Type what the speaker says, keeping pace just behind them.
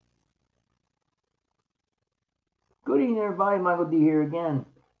Good evening, everybody. Michael D here again,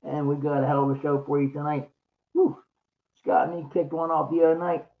 and we got a hell of a show for you tonight. Whew. Scott and me kicked one off the other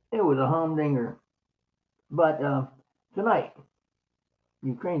night. It was a humdinger. But tonight,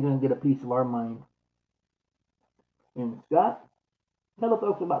 Ukraine's going to get a piece of our mind. And Scott, tell the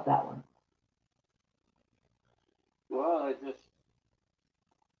folks about that one. Well, it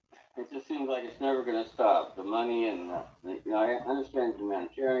just seems like it's never going to stop. The money and I understand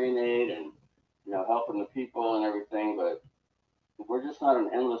humanitarian aid and helping the people and everything, but we're just not an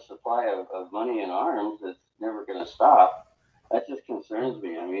endless supply of money and arms that's never going to stop. That just concerns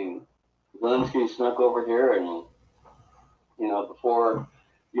me. I mean, Zelensky snuck over here, and before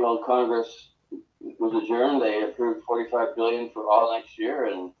the old Congress was adjourned, they approved $45 billion for all next year,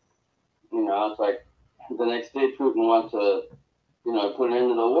 and it's like the next day Putin wants to put an end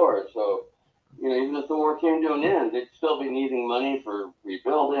to the war. So even if the war came to an end, they'd still be needing money for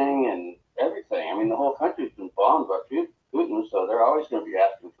rebuilding and everything. I mean, the whole country's been bombed by Putin, so they're always going to be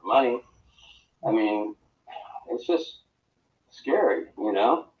asking for money. I mean, it's just scary.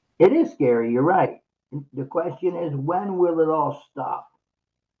 It is scary. You're right. The question is, when will it all stop?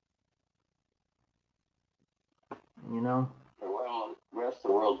 Well, the rest of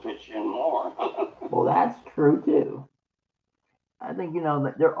the world pitch in more. Well, that's true too. I think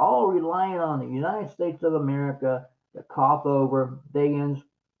that they're all relying on the United States of America to cough over billions,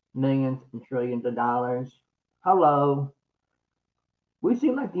 millions, and trillions of dollars. Hello. We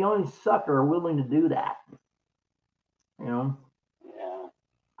seem like the only sucker willing to do that. Yeah.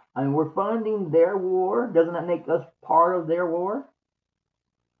 I mean, we're funding their war. Doesn't that make us part of their war?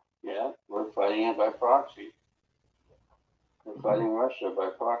 Yeah, we're fighting it by proxy. We're fighting Russia by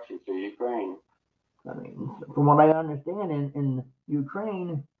proxy through Ukraine. I mean, from what I understand, in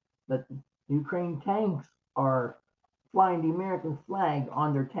Ukraine, that Ukraine tanks are flying the American flag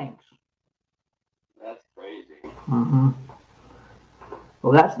on their tanks. That's crazy. Mm-hmm.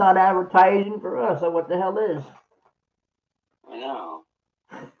 Well, that's not advertising for us. So what the hell is? I know.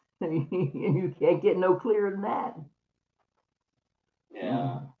 You can't get no clearer than that.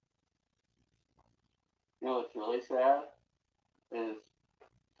 Yeah. What's really sad is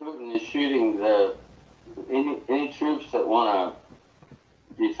Putin is shooting any troops that want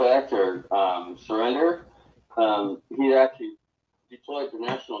to defect or surrender. He actually deployed the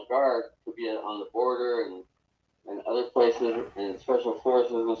National Guard to be on the border and other places and special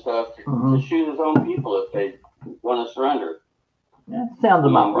forces and stuff to shoot his own people if they want to surrender. That sounds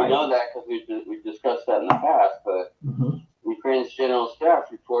about right. We know that because we've discussed that in the past, but Ukraine's general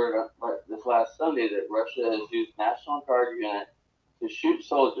staff reported this last Sunday that Russia has used National Guard unit to shoot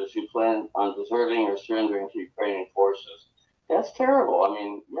soldiers who plan on deserting or surrendering to Ukrainian forces. That's terrible. I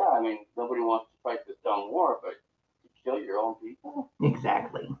mean, nobody wants to fight this dumb war, but you kill your own people?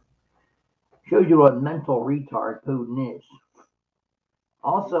 Exactly. Shows you what mental retard Putin is.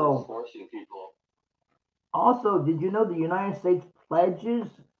 Also, forcing people. Also, did you know the United States pledges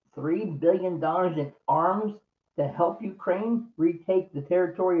 $3 billion in arms to help Ukraine retake the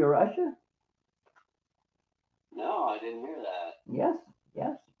territory of Russia? No, I didn't hear that.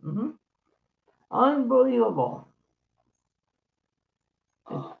 Yes. Unbelievable.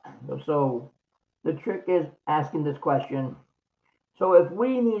 So the trick is asking this question. So if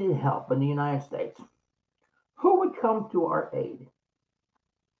we needed help in the United States, who would come to our aid?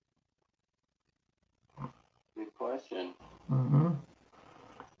 Good question.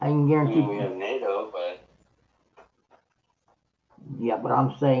 I can guarantee. We have NATO, but yeah, but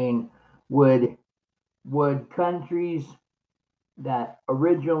I'm saying, would countries that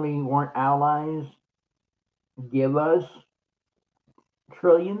originally weren't allies give us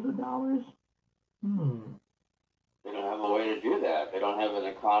trillions of dollars? They don't have a way to do that. They don't have an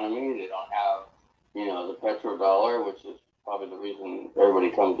economy. They don't have, the petrodollar, which is probably the reason everybody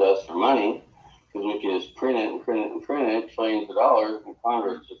comes to us for money, because we can just print it and print it and print it, trillions of dollars, and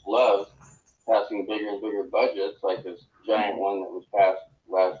Congress just loves passing bigger and bigger budgets, like this giant one that was passed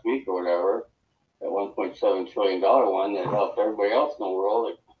last week or whatever, that $1.7 trillion one that helped everybody else in the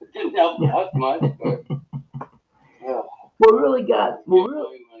world. It didn't help us much, but yeah. What really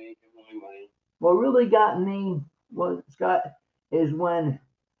got me, Scott, is when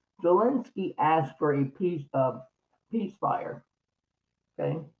Zelensky asked for a ceasefire.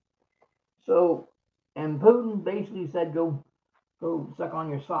 Okay, so and Putin basically said, "Go suck on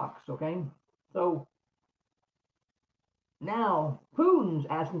your socks." Okay, so now Putin's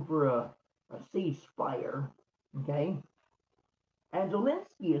asking for a ceasefire. Okay, and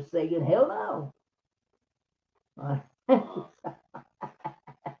Zelensky is saying, "Hell no."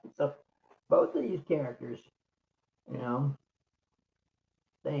 So both of these characters,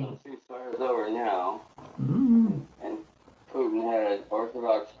 ceasefire's over now, and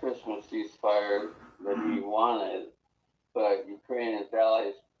Orthodox Christmas ceasefire that he wanted, but Ukraine and its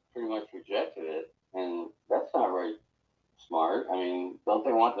allies pretty much rejected it, and that's not very smart. I mean, don't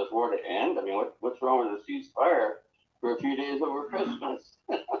they want this war to end? I mean, what's wrong with a ceasefire for a few days over Christmas?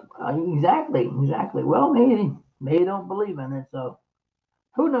 Exactly, exactly. Well, maybe they don't believe in it, so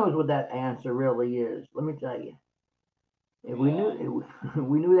who knows what that answer really is? Let me tell you. If we Yeah. knew if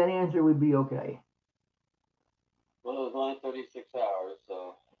we knew that answer, we'd be okay. Well, it was only 36 hours,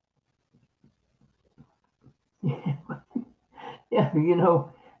 so Yeah,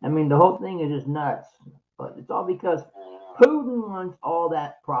 I mean, the whole thing is just nuts. But it's all because I don't know. Putin wants all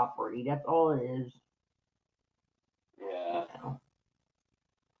that property. That's all it is. Yeah,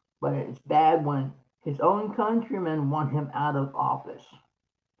 But it's bad when his own countrymen want him out of office.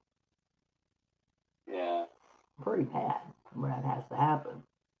 yeah, Pretty bad when that has to happen.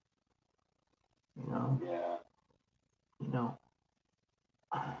 You know, yeah, you know.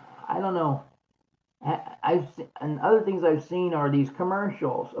 I don't know. And other things I've seen are these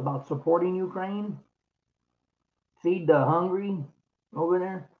commercials about supporting Ukraine, feed the hungry over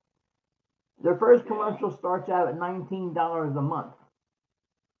there. Their first commercial starts out at $19 a month,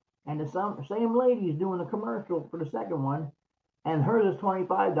 and the same lady is doing the commercial for the second one, and hers is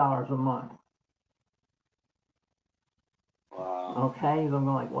 $25 a month. wow. Okay, so I'm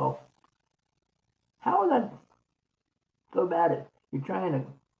going like, well, how is that so bad? You're trying to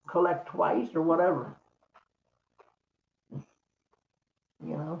collect twice or whatever,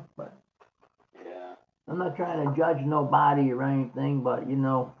 But Yeah, I'm not trying to judge nobody or anything, but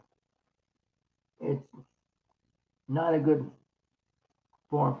it's not a good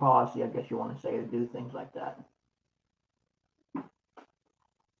foreign policy, I guess you want to say, to do things like that.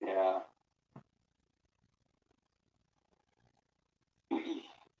 yeah.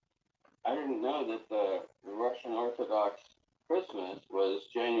 I didn't know that the Russian Orthodox Christmas was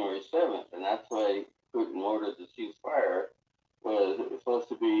January 7th, and that's why Putin ordered the ceasefire. It was supposed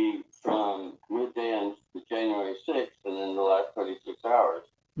to be from midday on January 6th, and then the last 36 hours.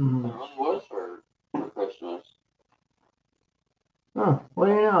 Mm-hmm. It really was for Christmas. Huh.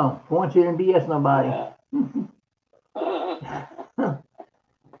 Well, I want you to BS nobody. Yeah.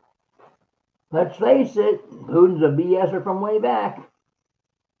 Let's face it, Putin's a BSer from way back.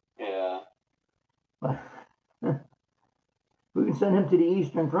 Yeah. We can send him to the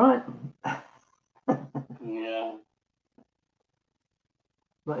Eastern Front. Yeah.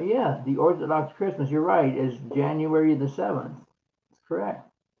 But yeah, the Orthodox Christmas, you're right, is January the 7th. That's correct.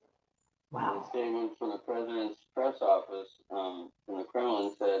 Wow. A statement from the president's press office from the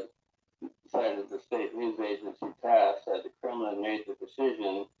Kremlin cited the state news agency TASS said the Kremlin made the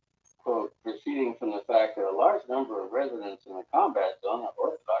decision, quote, proceeding from the fact that a large number of residents in the combat zone are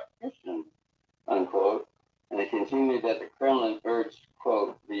Orthodox Christians, unquote. And it continued that the Kremlin urged,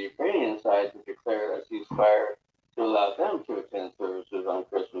 quote, the Ukrainian side to declare a ceasefire to allow them to attend services on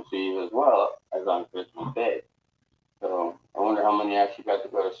Christmas Eve as well as on Christmas Day. So I wonder how many actually got to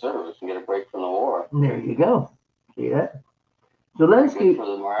go to service and get a break from the war. There you go. See that? Good for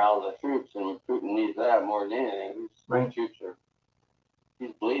the morale of the troops, and Putin needs that more than anything. Right.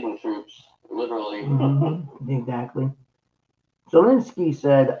 He's bleeding troops, literally. Mm-hmm. Exactly. Zelensky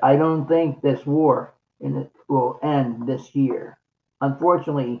said, I don't think this war will end this year.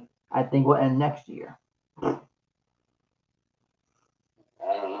 Unfortunately, I think will end next year. I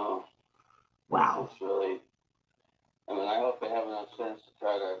don't know. Wow. It's really, I hope they have enough sense to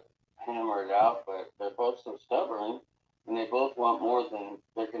try to hammer it out, but they're both so stubborn, and they both want more than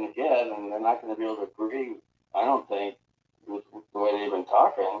they're going to get, and they're not going to be able to agree, I don't think, with the way they've been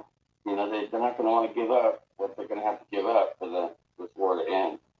talking. They're not going to want to give up what they're going to have to give up for this war to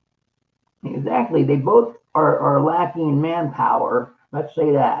end. Exactly. They both are lacking manpower. Let's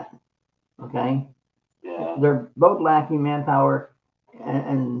say that. Okay? Yeah. They're both lacking manpower,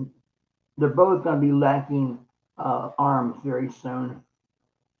 and they're both going to be lacking arms very soon.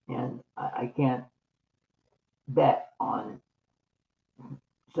 And I can't bet on,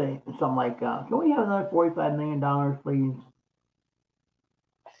 say, something like, can we have another $45 million, please?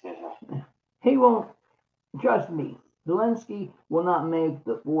 Yeah. He won't, trust me, Zelensky will not make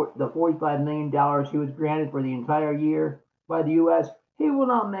the $45 million he was granted for the entire year by the U.S. He will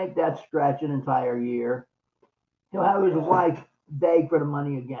not make that stretch an entire year. He'll have his wife beg for the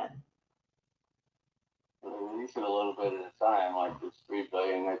money again. Release it a little bit at a time, like this $3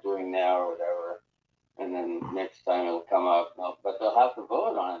 billion they're doing now or whatever, and then next time it'll come up. But they'll have to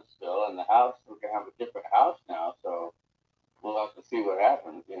vote on it still, and the House, we're gonna have a different House now, so we'll have to see what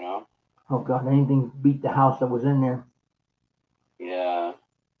happens. Oh God, anything beat the house that was in there. Yeah.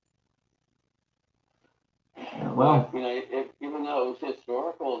 Well, even though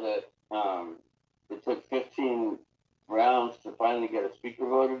historical that it took 15 rounds to finally get a speaker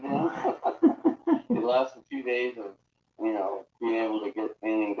voted in. It lasted 2 days of, being able to get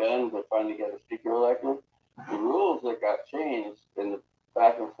anything done to finally get a speaker elected. The rules that got changed and the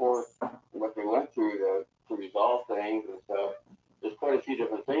back and forth, what they went through to resolve things and stuff, there's quite a few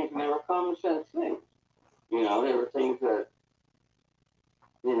different things, and they were common sense things. They were things that,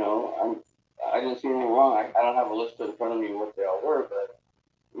 I didn't see anything wrong. I don't have a list in front of me what they all were, but,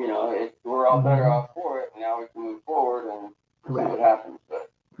 we're all better off for it. Now we can move forward and see what happens.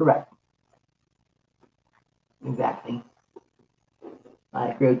 But Correct. Exactly. I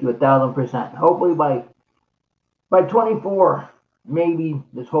agree with you 1,000%. Hopefully by 24, maybe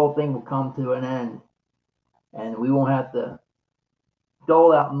this whole thing will come to an end, and we won't have to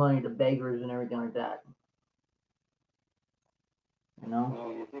dole out money to beggars and everything like that.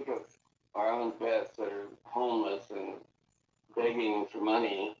 When you think of our own vets that are homeless and begging for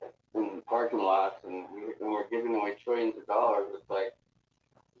money in parking lots, and we're giving away trillions of dollars, it's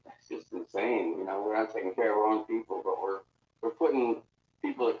just insane. We're not taking care of our own people, but we're putting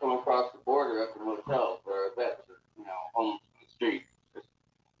people that come across the border up in hotels where our vets are, homeless on the street.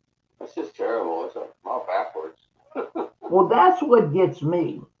 It's just terrible. It's all backwards. Well, that's what gets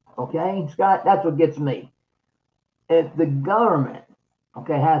me, okay, Scott? That's what gets me. If the government,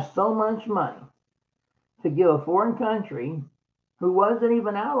 has so much money to give a foreign country who wasn't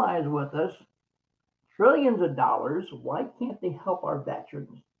even allies with us trillions of dollars, why can't they help our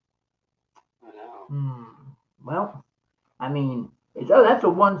veterans? I know. Well, that's a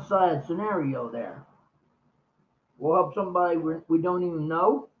one-sided scenario there. We'll help somebody we don't even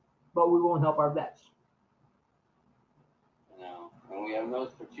know, but we won't help our vets. And we have no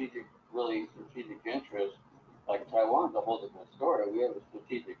really strategic interest. Like Taiwan's a whole different story. We have a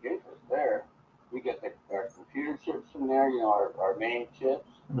strategic interest there. We get our computer chips from there, our main chips,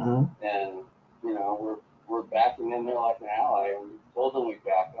 and we're backing them there like an ally. And we told them we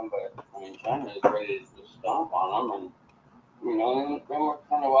back them, but China is ready to just stomp on them, and and then we're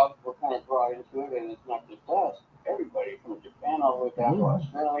kind of brought into it, and it's not just us. Everybody from Japan all the way down to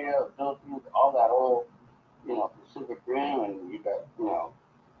Australia, Philippines, all that whole Pacific Rim, and you got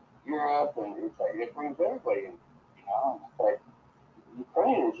Europe, and it's like it brings everybody in. It's like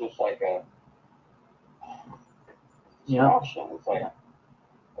Ukraine is just like a destruction. It's like a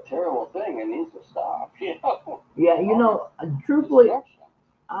terrible thing. It needs to stop. Yeah, truthfully,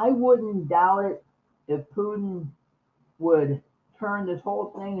 I wouldn't doubt it if Putin would turn this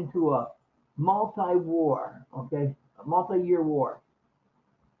whole thing into a multi-war, a multi-year war.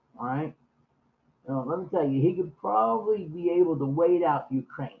 All right. Let me tell you, he could probably be able to wait out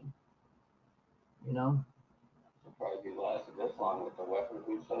Ukraine. It'll probably be lasted this long with the weapons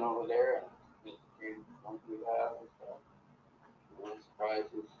we've sent over there and the ones we have and stuff. I'm surprised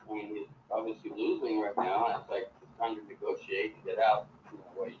he's obviously losing right now, and it's time to negotiate and get out.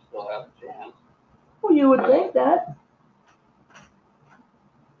 Where you still have a chance. Well, you would think that.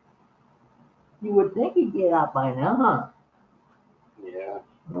 You would think he'd get out by now, huh? Yeah.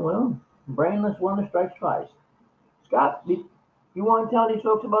 Well, brainless one strikes twice. Scott, you want to tell these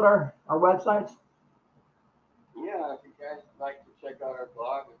folks about our websites? Yeah, if you guys like to check out our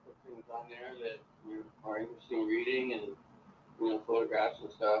blog, we put things on there that you are interested in reading, and photographs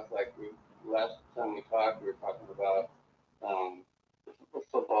and stuff. Like last time we talked, we were talking about a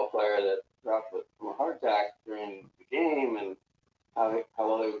football player that dropped from a heart attack during the game, and how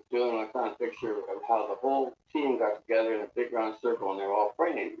well they were doing. I found a picture of how the whole team got together in a big round circle, and they were all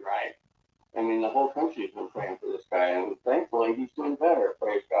praying, right? The whole country's been praying for this guy, and thankfully he's doing better,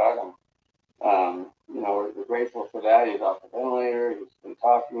 praise God. And, we're grateful for that. He's off the ventilator, he's been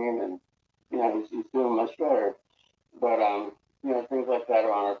talking, and, he's doing much better. But, things like that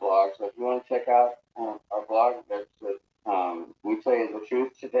are on our blog. So if you want to check out our blog, that's We Tell You the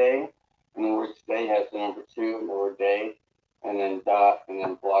Truth Today, and the word today has the number 2 and the word day, and then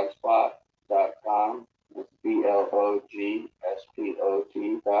blogspot.com. It's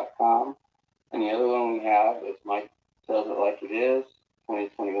blogspot.com. And the other one we have is Mike Tells It Like It Is,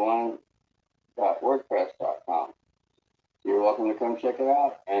 2021.wordpress.com. You're welcome to come check it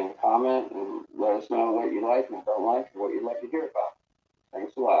out and comment and let us know what you like and don't like and what you'd like to hear about.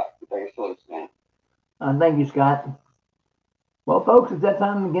 Thanks a lot. Thanks for listening. Thank you, Scott. Well, folks, it's that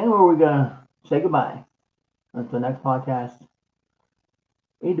time again where we're going to say goodbye. Until the next podcast,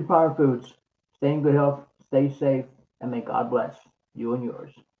 eat the power foods, stay in good health, stay safe, and may God bless you and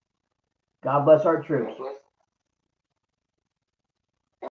yours. God bless our troops.